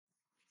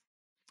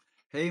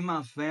Hey,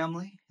 my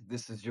family,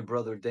 this is your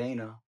brother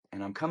Dana,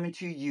 and I'm coming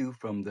to you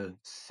from the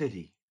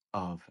city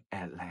of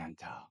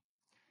Atlanta.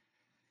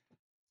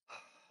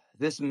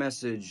 This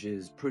message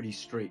is pretty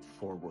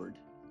straightforward,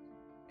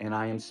 and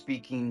I am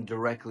speaking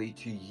directly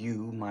to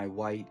you, my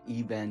white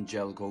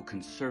evangelical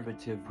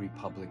conservative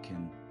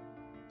Republican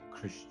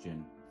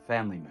Christian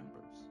family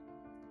members.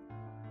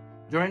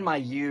 During my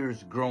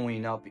years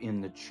growing up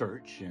in the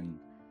church and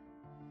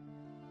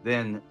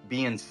then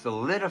being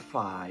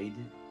solidified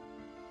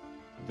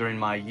during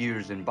my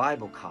years in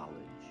Bible college,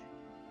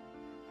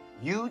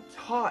 you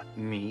taught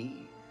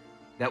me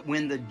that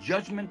when the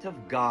judgment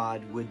of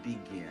God would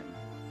begin,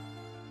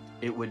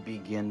 it would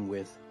begin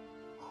with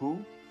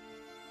who?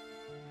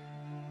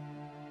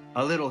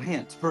 A little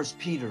hint, 1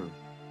 Peter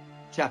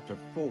chapter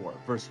 4,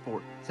 verse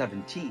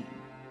 17.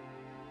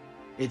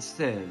 It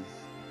says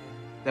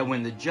that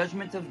when the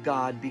judgment of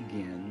God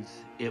begins,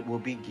 it will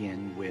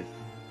begin with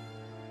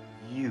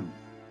you.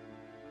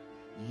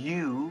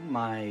 You,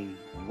 my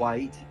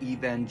white,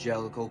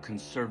 evangelical,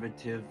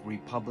 conservative,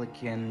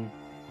 Republican,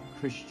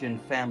 Christian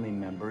family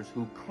members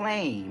who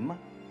claim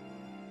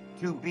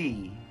to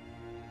be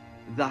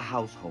the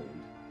household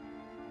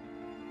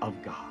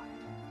of God.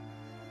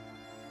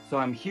 So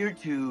I'm here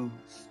to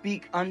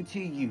speak unto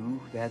you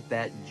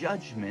that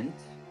judgment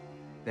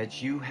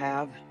that you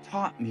have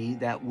taught me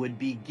that would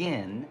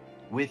begin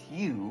with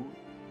you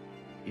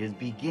is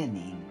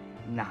beginning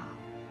now.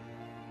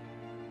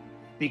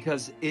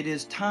 Because it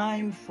is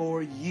time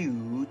for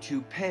you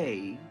to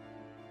pay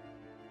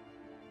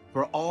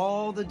for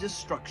all the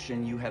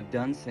destruction you have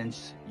done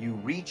since you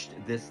reached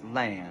this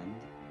land,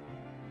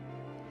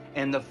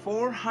 and the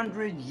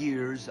 400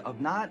 years of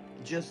not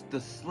just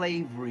the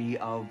slavery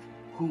of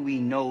who we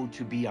know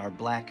to be our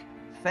black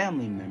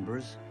family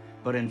members,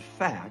 but in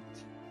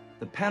fact,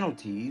 the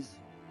penalties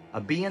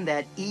of being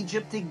that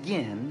Egypt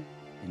again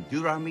in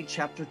Deuteronomy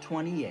chapter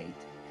 28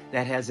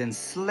 that has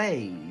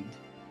enslaved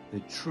the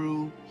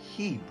true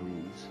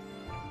Hebrews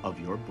of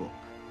your book.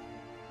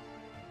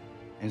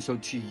 And so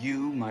to you,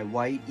 my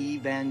white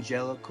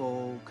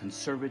evangelical,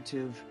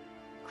 conservative,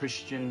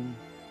 Christian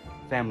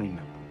family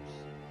members,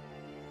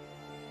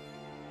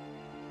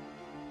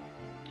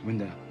 when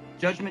the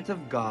judgment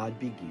of God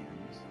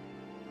begins,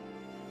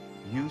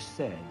 you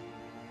said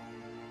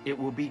it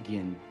will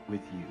begin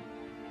with you.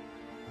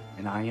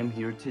 And I am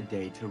here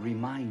today to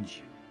remind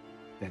you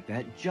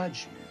that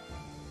judgment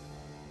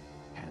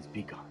has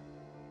begun.